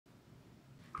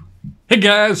Hey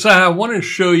guys, I want to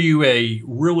show you a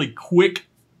really quick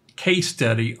case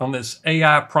study on this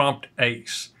AIPrompt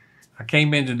Ace. I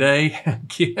came in today,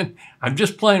 again, I'm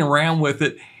just playing around with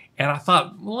it, and I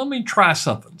thought, well, let me try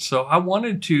something. So I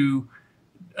wanted to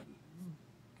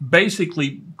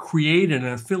basically create an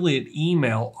affiliate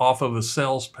email off of a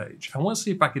sales page. I want to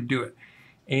see if I could do it.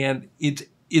 And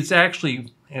it's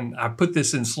actually, and I put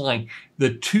this in slang,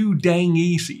 the too dang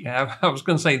easy. I was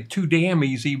going to say too damn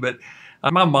easy, but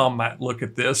my mom might look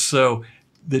at this. So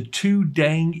the too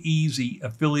dang easy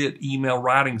affiliate email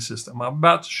writing system. I'm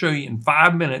about to show you in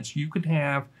 5 minutes, you can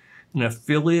have an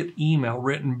affiliate email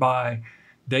written by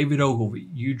David Ogilvy,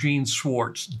 Eugene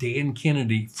Schwartz, Dan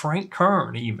Kennedy, Frank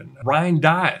Kern even, Ryan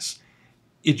Dias.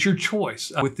 It's your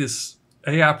choice with this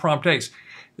AIPrompt Ace.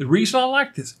 The reason I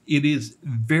like this, it is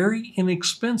very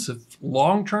inexpensive,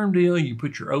 long-term deal. You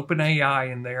put your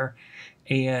OpenAI in there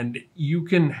and you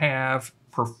can have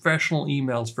professional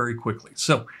emails very quickly.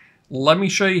 So let me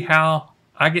show you how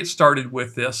I get started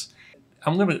with this.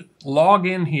 I'm going to log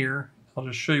in here. I'll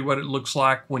just show you what it looks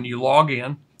like when you log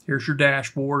in. Here's your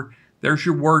dashboard. There's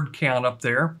your word count up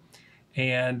there.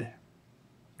 And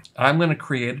I'm going to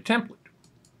create a template.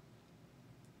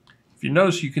 If you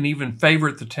notice, you can even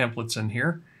favorite the templates in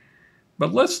here.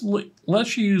 But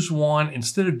let's use one.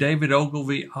 Instead of David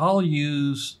Ogilvy, I'll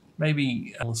use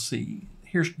maybe, let's see,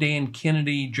 here's Dan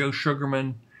Kennedy, Joe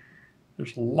Sugarman.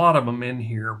 There's a lot of them in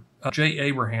here. Jay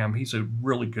Abraham, he's a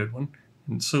really good one.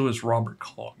 And so is Robert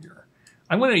Collier.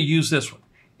 I'm going to use this one.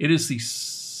 It is the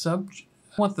subject.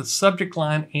 I want the subject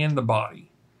line and the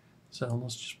body. So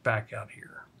let's just back out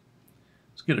here.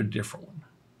 Let's get a different one.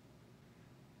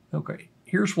 Okay,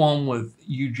 here's one with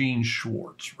Eugene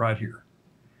Schwartz right here.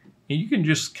 And you can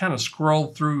just kind of scroll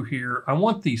through here. I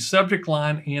want the subject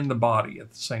line and the body at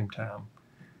the same time.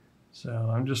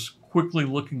 So I'm just quickly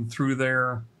looking through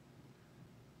there.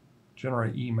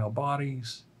 Generate email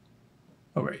bodies.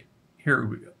 Okay, here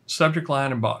we go. Subject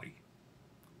line and body.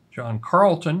 John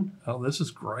Carlton. Oh, this is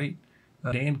great.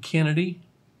 Dan Kennedy.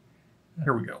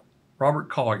 Here we go. Robert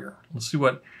Collier. Let's see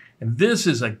what, and this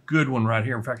is a good one right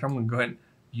here. In fact, I'm going to go ahead and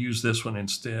use this one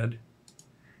instead.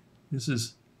 This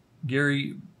is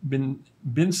Gary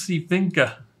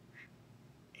Binsifinka.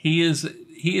 He is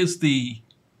the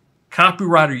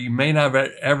copywriter you may not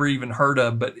have ever even heard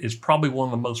of, but is probably one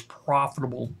of the most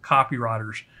profitable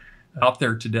copywriters out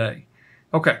there today.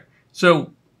 Okay,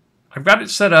 so I've got it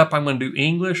set up. I'm going to do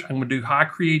English. I'm going to do high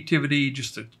creativity,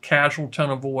 just a casual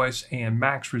tone of voice, and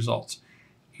max results.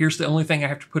 Here's the only thing I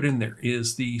have to put in there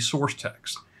is the source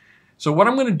text. So what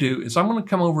I'm going to do is I'm going to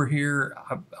come over here.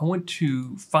 I want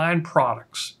to find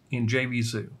products in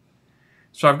JVZoo.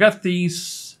 So I've got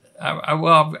these.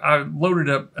 I loaded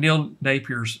up Neil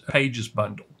Napier's Pages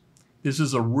bundle. This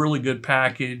is a really good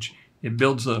package. It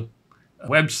builds a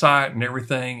website and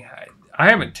everything. I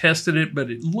haven't tested it, but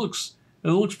it looks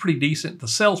pretty decent. The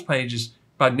sales pages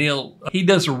by Neil, he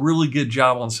does a really good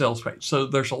job on sales page. So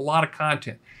there's a lot of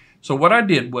content. So what I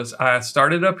did was I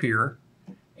started up here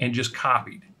and just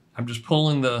copied. I'm just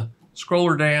pulling the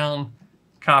scroller down,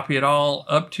 copy it all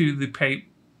up to the pay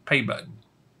button.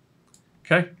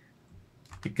 Okay,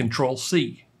 hit Control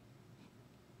C.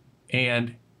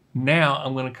 And now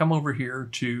I'm going to come over here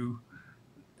to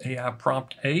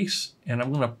AIPrompt Ace and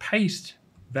I'm going to paste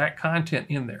that content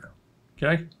in there.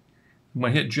 Okay, I'm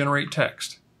going to hit Generate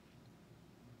Text.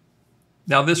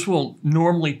 Now this will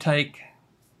normally take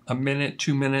a minute,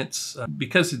 2 minutes,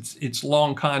 because it's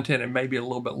long content. It may be a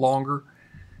little bit longer.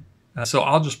 So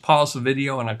I'll just pause the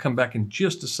video and I'll come back in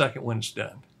just a second when it's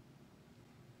done.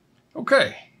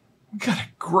 Okay, we got a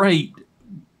great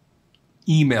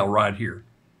email right here.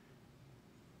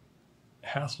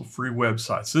 Hassle-free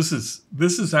websites. This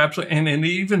is absolutely, and it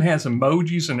even has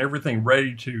emojis and everything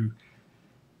ready to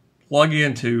plug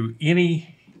into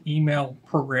any email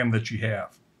program that you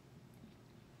have.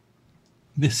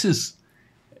 This is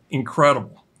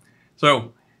incredible.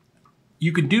 So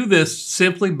you can do this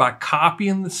simply by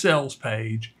copying the sales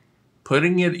page,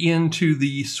 putting it into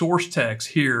the source text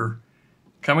here,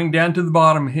 coming down to the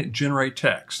bottom and hit Generate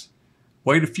Text.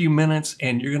 Wait a few minutes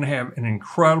and you're going to have an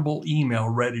incredible email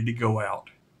ready to go out.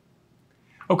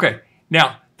 Okay,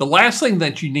 now the last thing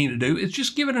that you need to do is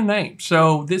just give it a name.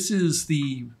 So this is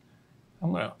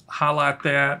I'm going to highlight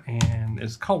that, and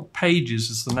it's called Pages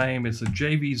is the name. It's a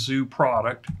JVZoo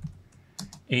product.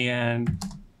 And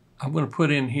I'm going to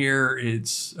put in here,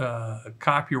 it's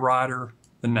copywriter,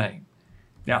 the name.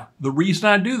 Now, the reason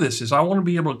I do this is I want to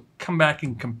be able to come back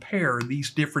and compare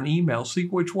these different emails, see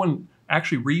which one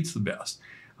actually reads the best.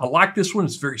 I like this one.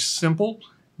 It's very simple,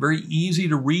 very easy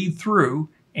to read through,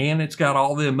 and it's got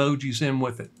all the emojis in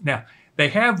with it. Now, they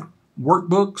have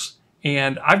workbooks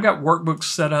And I've got workbooks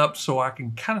set up so I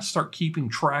can kind of start keeping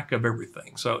track of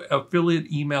everything. So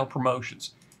affiliate email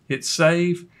promotions, hit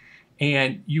save,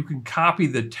 and you can copy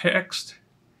the text.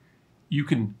 You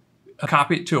can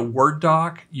copy it to a Word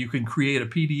doc. You can create a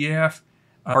PDF,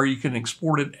 or you can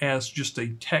export it as just a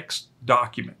text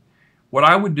document. What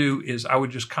I would do is I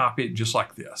would just copy it just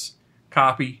like this.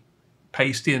 Copy,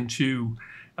 paste into,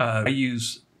 I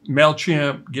use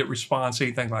MailChimp, GetResponse,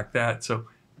 anything like that. So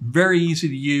very easy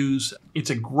to use. It's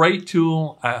a great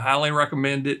tool. I highly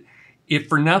recommend it. If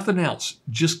for nothing else,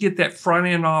 just get that front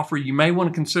end offer. You may want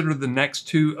to consider the next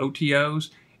 2 OTOs,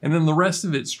 and then the rest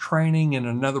of it's training and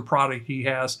another product he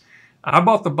has. I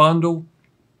bought the bundle.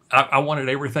 I wanted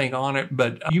everything on it,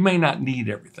 but you may not need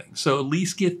everything. So at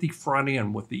least get the front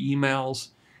end with the emails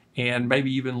and maybe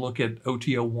even look at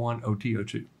OTO1,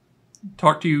 OTO2.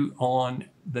 Talk to you on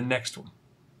the next one.